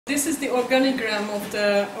This is the organigram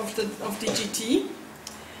of DGT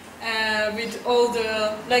with all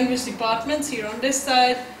the language departments here on this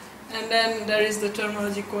side, and then there is the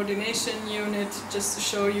terminology coordination unit, just to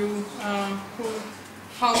show you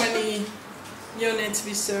how many units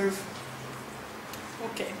we serve.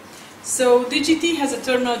 Okay, so DGT has a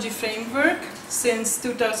terminology framework since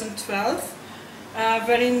 2012,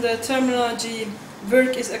 wherein the terminology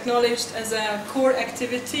work is acknowledged as a core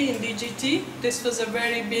activity in DGT. This was a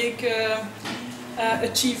very big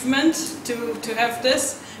achievement to have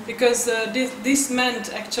this, because this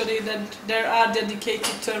meant actually that there are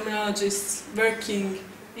dedicated terminologists working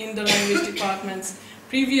in the language departments.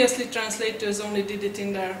 Previously, translators only did it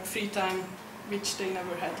in their free time, which they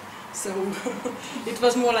never had. So it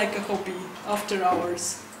was more like a hobby after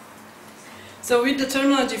hours. So with the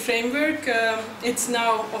terminology framework, it's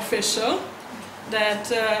now official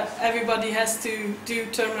that everybody has to do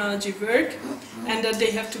terminology work, and that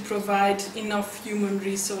they have to provide enough human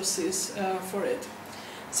resources for it.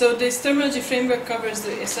 So this terminology framework covers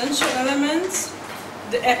the essential elements,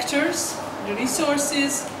 the actors, the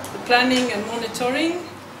resources, the planning and monitoring,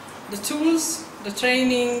 the tools, the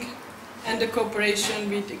training, and the cooperation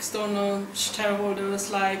with external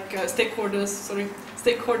shareholders like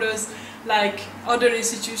stakeholders like other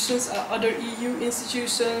institutions, other EU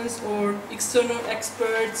institutions, or external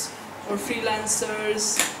experts, or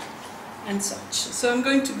freelancers, and such. So I'm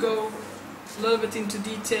going to go a little bit into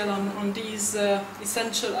detail on these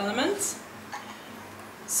essential elements.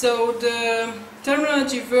 So the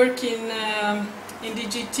terminology work in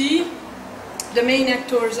DGT, the main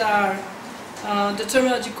actors are the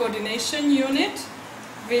terminology coordination unit,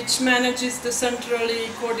 which manages the centrally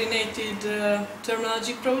coordinated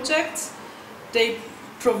terminology projects. They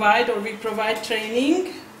provide, or we provide,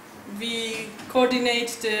 training. We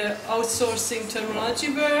coordinate the outsourcing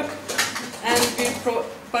terminology work, and we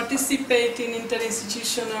participate in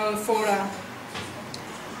interinstitutional fora.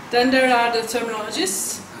 Then there are the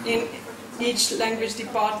terminologists in each language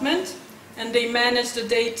department, and they manage the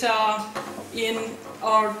data in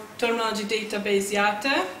our terminology database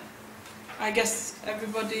IATA. I guess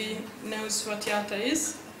everybody knows what IATA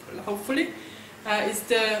is, hopefully. It's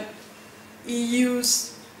the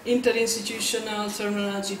EU's interinstitutional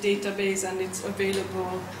terminology database, and it's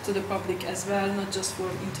available to the public as well, not just for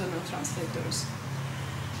internal translators.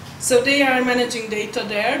 So they are managing data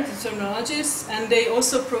there, the terminologists, and they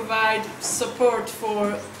also provide support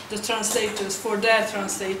for the translators, for their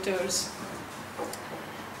translators.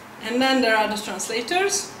 And then there are the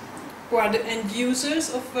translators, who are the end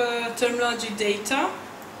users of terminology data,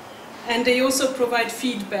 and they also provide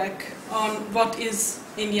feedback on what is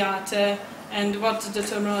in IATA and what the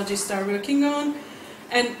terminologists are working on.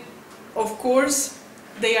 And of course,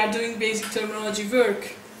 they are doing basic terminology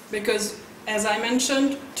work, because as I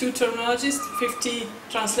mentioned, 2 terminologists, 50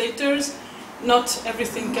 translators, not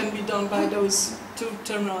everything can be done by those 2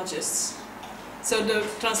 terminologists. So the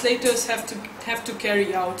translators have to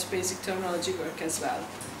carry out basic terminology work as well.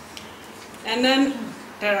 And then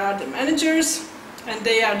there are the managers, and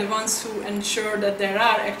they are the ones who ensure that there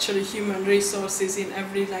are actually human resources in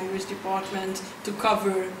every language department to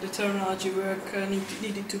cover the terminology work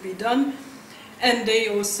needed to be done. And they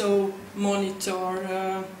also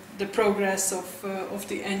monitor the progress of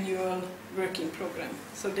the annual working program.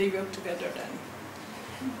 So they work together then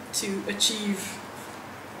to achieve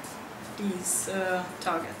these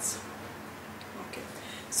targets. Okay.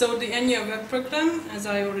 So the annual work program, as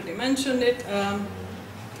I already mentioned it,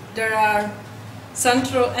 there are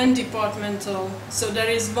central and departmental. So there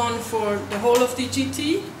is one for the whole of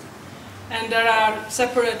DGT, and there are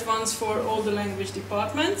separate ones for all the language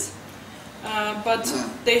departments. But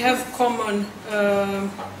they have common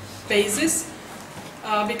basis,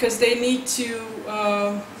 because they need to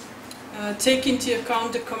take into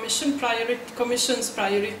account the Commission's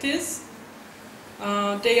priorities.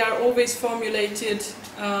 They are always formulated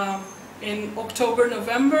in October,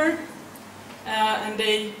 November, and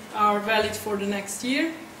they are valid for the next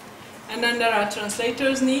year. And then there are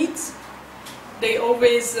translators' needs. They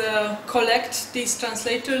always collect these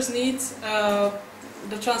translators' needs.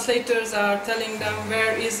 The translators are telling them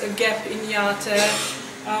where is a gap in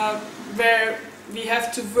IATA, where we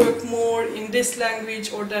have to work more in this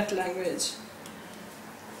language or that language.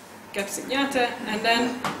 Gaps in IATA, and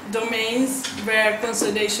then domains where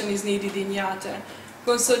consolidation is needed in IATA.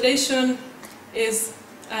 Consolidation is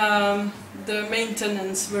the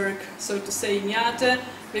maintenance work, so to say, in IATA,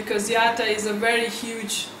 because IATA is a very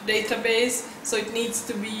huge database, so it needs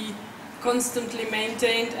to be constantly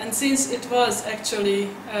maintained. And since it was actually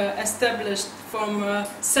established from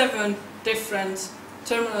 7 different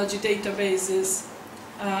terminology databases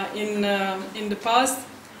in the past,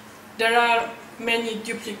 there are many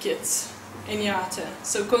duplicates in IATE.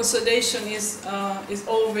 So consolidation is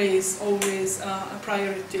always a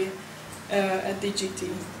priority at DGT.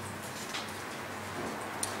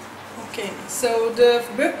 Okay, so the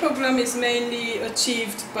work program is mainly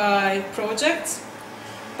achieved by projects,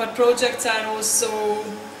 but projects are also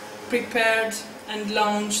prepared and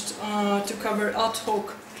launched to cover ad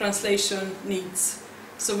hoc translation needs.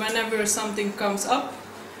 So whenever something comes up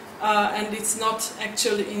and it's not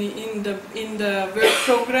actually in the work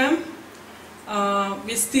program,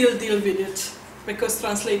 we still deal with it, because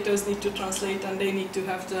translators need to translate and they need to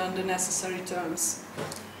have the necessary terms.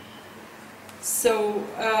 So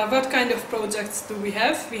what kind of projects do we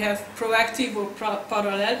have? We have proactive or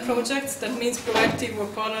parallel projects. That means proactive or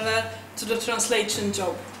parallel to the translation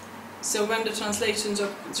job. So when the translation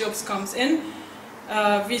jobs comes in,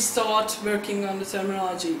 we start working on the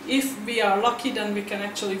terminology. If we are lucky, then we can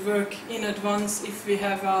actually work in advance if we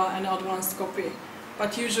have an advanced copy.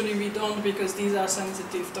 But usually we don't, because these are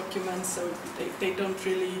sensitive documents, so they don't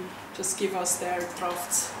really just give us their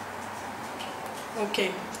drafts.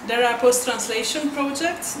 Okay, there are post-translation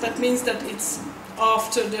projects. That means that it's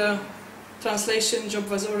after the translation job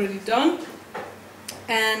was already done,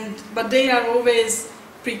 but they are always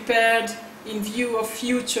prepared in view of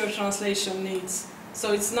future translation needs.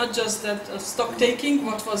 So it's not just that stock taking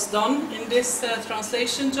what was done in this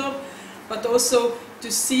translation job, but also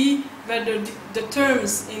to see whether the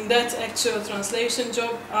terms in that actual translation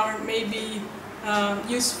job are maybe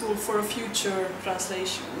useful for future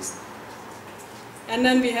translations. And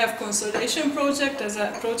then we have consolidation project as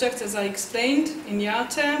I explained in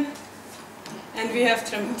IATE, and we have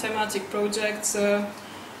thematic projects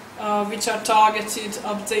which are targeted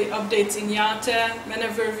updates in IATE.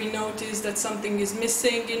 Whenever we notice that something is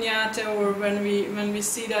missing in IATE, or when we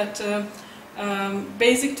see that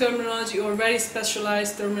basic terminology or very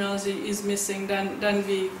specialized terminology is missing, then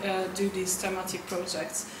we do these thematic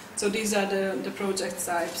projects. So these are the project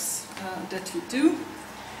types that we do.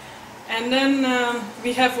 And then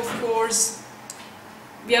we have, of course,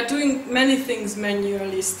 we are doing many things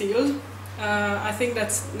manually still. I think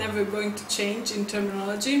that's never going to change in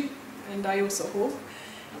terminology, and I also hope,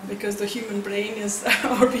 because the human brain is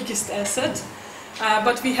our biggest asset.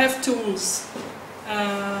 But we have tools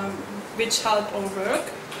which help our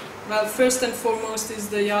work. Well, first and foremost is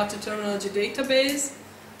the IATE terminology database,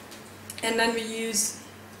 and then we use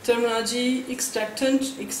terminology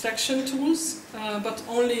extraction tools, but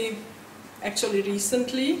only actually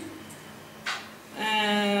recently.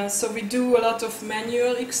 So we do a lot of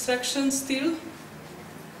manual extraction still.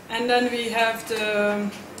 And then we have the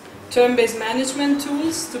term-based management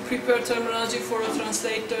tools to prepare terminology for our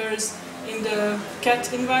translators in the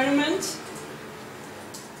CAT environment.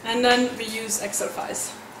 And then we use Excel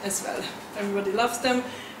files as well. Everybody loves them.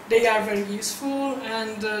 They are very useful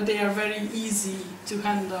and they are very easy to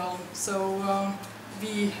handle. So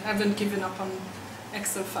we haven't given up on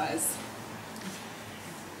Excel files.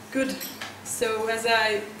 Good. So as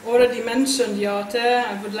I already mentioned IATE,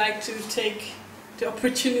 I would like to take the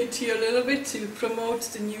opportunity a little bit to promote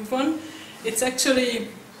the new one. It's actually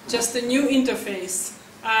just a new interface.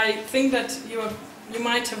 I think that you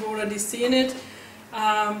might have already seen it,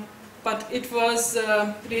 but it was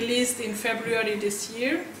released in February this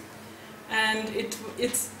year, and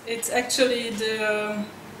it's actually the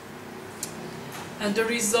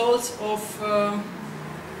result of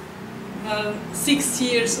 6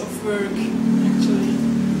 years of work actually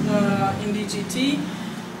in DGT,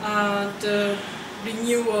 the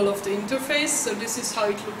renewal of the interface. So this is how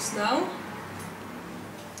it looks now,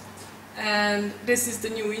 and this is the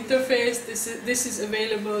new interface. This is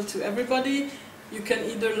available to everybody. You can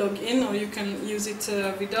either log in or you can use it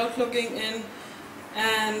without logging in,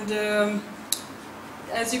 and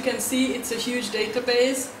as you can see, it's a huge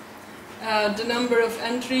database. The number of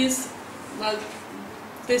entries, well,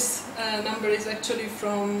 this number is actually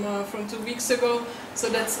from 2 weeks ago, so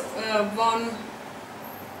that's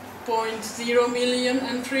 1.0 million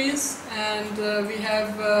entries, and we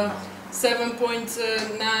have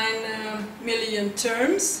 7.9 million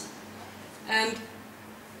terms, and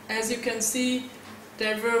as you can see,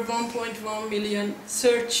 there were 1.1 million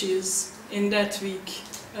searches in that week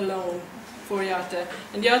alone for IATE.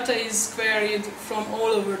 And IATE is queried from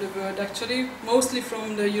all over the world actually, mostly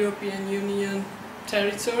from the European Union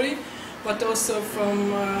territory, but also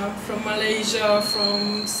from Malaysia,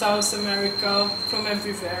 from South America, from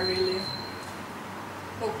everywhere really.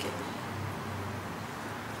 Okay.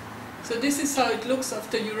 So this is how it looks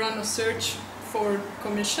after you run a search for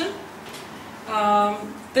Commission.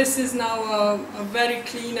 This is now a very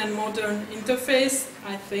clean and modern interface,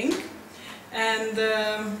 I think, and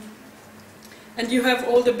you have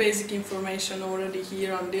all the basic information already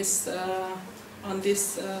here on this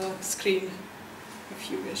screen, if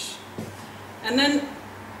you wish. And then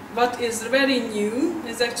what is very new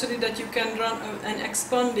is actually that you can run an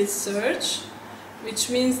expanded search, which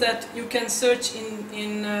means that you can search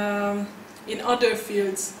in other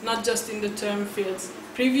fields, not just in the term fields.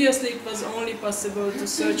 Previously it was only possible to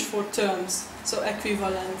search for terms, so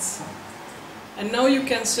equivalence. And now you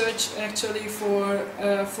can search actually for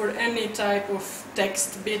any type of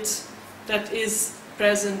text bit that is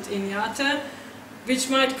present in IATE, which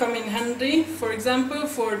might come in handy. For example,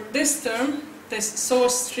 for this term, this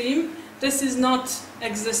source stream, this is not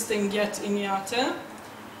existing yet in IATE,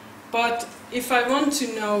 but if I want to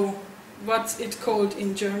know what's it called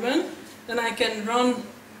in German, then I can run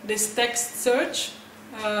this text search,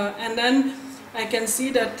 and then I can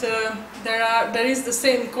see that there is the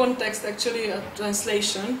same context, actually a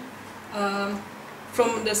translation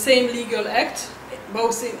from the same legal act,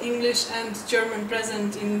 both in English and German,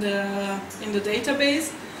 present in the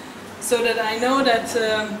database, so that I know that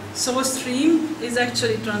source stream is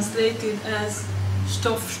actually translated as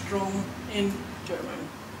Stoffstrom in German.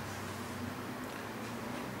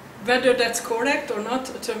 Whether that's correct or not,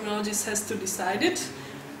 a terminologist has to decide it,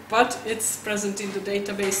 but it's present in the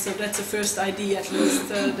database, so that's the first ID at least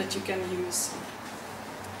that you can use.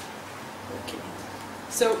 Okay.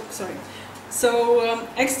 So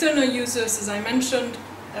external users, as I mentioned,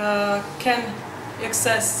 can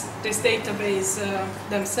access this database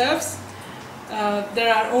themselves.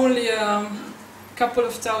 There are only a couple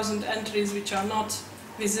of thousand entries which are not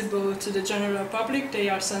visible to the general public. They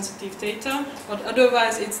are sensitive data, but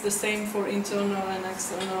otherwise it's the same for internal and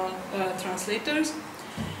external translators.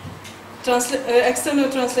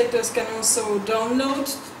 External translators can also download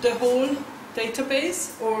the whole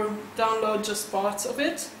database or download just parts of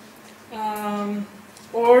it.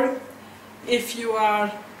 Or if you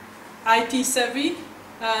are IT savvy,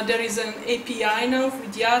 there is an API now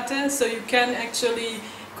with IATE, so you can actually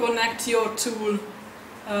connect your tool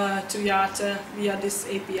to IATE via this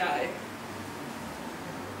API.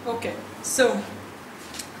 Okay, so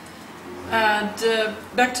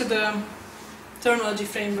back to the terminology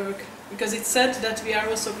framework, because it said that we are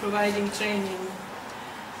also providing training.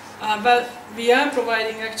 But we are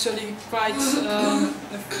providing actually quite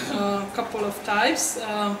a couple of types.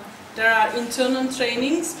 There are internal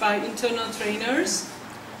trainings by internal trainers.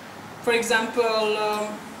 For example,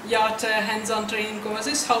 IATE hands-on training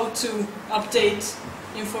courses, how to update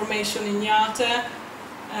information in IATE.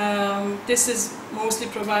 This is mostly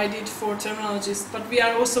provided for terminologists, but we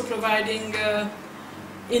are also providing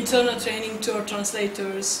internal training to our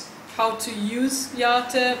translators, how to use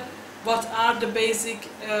IATE, what are the basic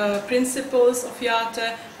principles of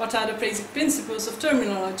IATE, what are the basic principles of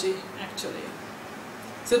terminology, actually.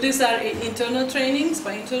 So these are internal trainings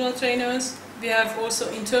by internal trainers. We have also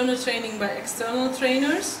internal training by external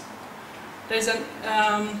trainers. There's an,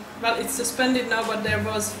 well, it's suspended now, but there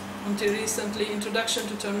was until recently introduction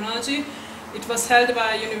to terminology. It was held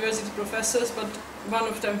by university professors, but one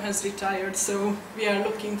of them has retired, so we are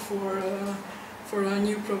looking for a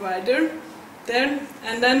new provider there.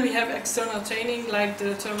 And then we have external training like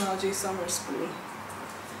the terminology summer school.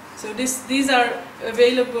 So these are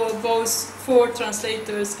available both for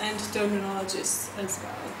translators and terminologists as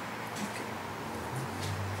well. Okay.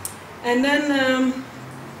 And then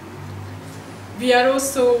we are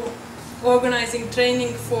also organizing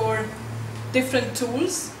training for different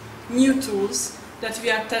tools, new tools that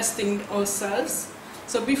we are testing ourselves.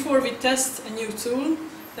 So before we test a new tool,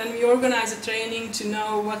 then we organize a training to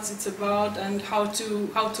know what it's about and how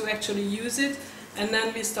to actually use it, and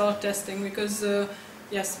then we start testing, because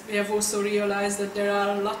yes, we have also realized that there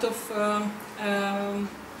are a lot of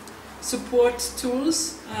support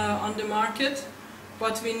tools on the market,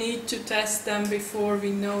 but we need to test them before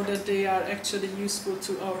we know that they are actually useful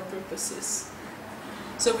to our purposes.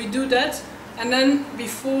 So we do that, and then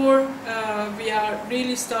before we are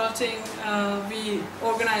really starting, we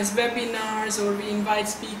organize webinars or we invite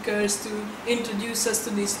speakers to introduce us to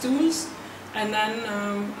these tools, and then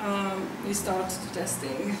we start the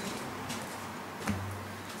testing.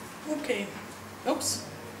 Okay, oops,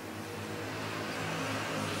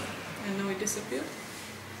 and now it disappeared.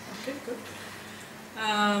 Okay, good.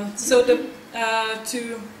 So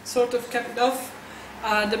to sort of cap it off,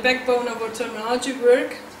 the backbone of our terminology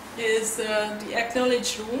work is the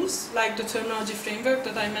acknowledged rules, like the terminology framework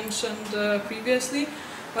that I mentioned previously,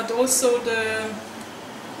 but also the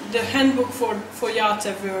the handbook for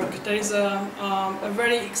Yate work. There is a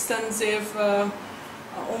very extensive,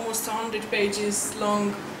 almost 100 pages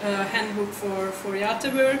long handbook for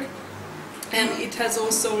Yate work, and it has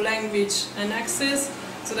also language annexes.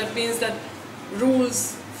 So that means that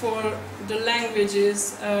rules for the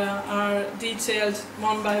languages are detailed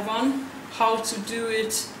one by one, how to do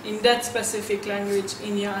it in that specific language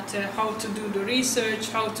in Yate, how to do the research,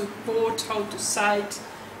 how to quote, how to cite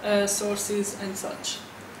sources and such.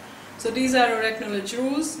 So these are our acknowledged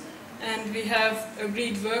rules, and we have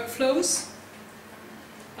agreed workflows.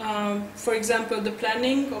 For example, the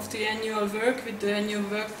planning of the annual work with the annual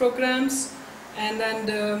work programs, and then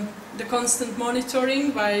the constant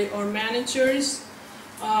monitoring by our managers.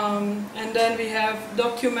 And then we have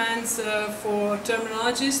documents for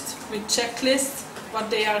terminologists with checklists, what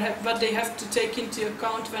they have to take into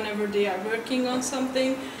account whenever they are working on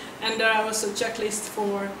something. And there are also checklists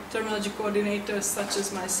for terminology coordinators such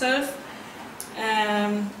as myself.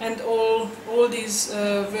 And all these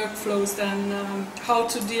workflows then, how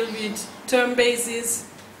to deal with term bases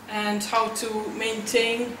and how to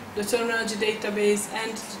maintain the terminology database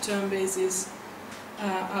and the term bases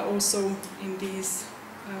are also in these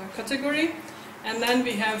category. And then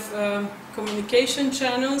we have communication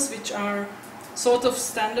channels which are sort of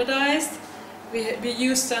standardized. We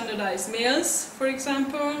use standardized mails, for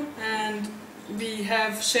example, and we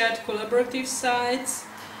have shared collaborative sites.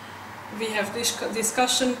 We have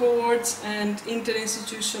discussion boards and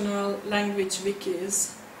interinstitutional language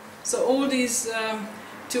wikis. So all these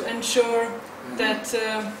to ensure that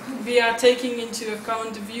we are taking into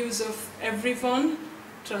account the views of everyone,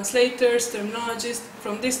 translators, terminologists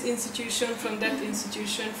from this institution, from that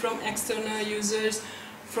institution, from external users,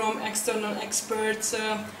 from external experts,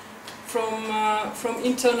 from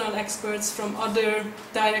internal experts, from other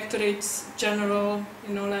directorates general,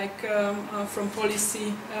 you know, like from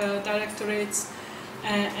policy directorates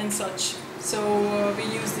and such. So we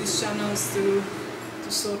use these channels to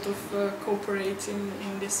sort of cooperate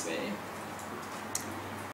in this way.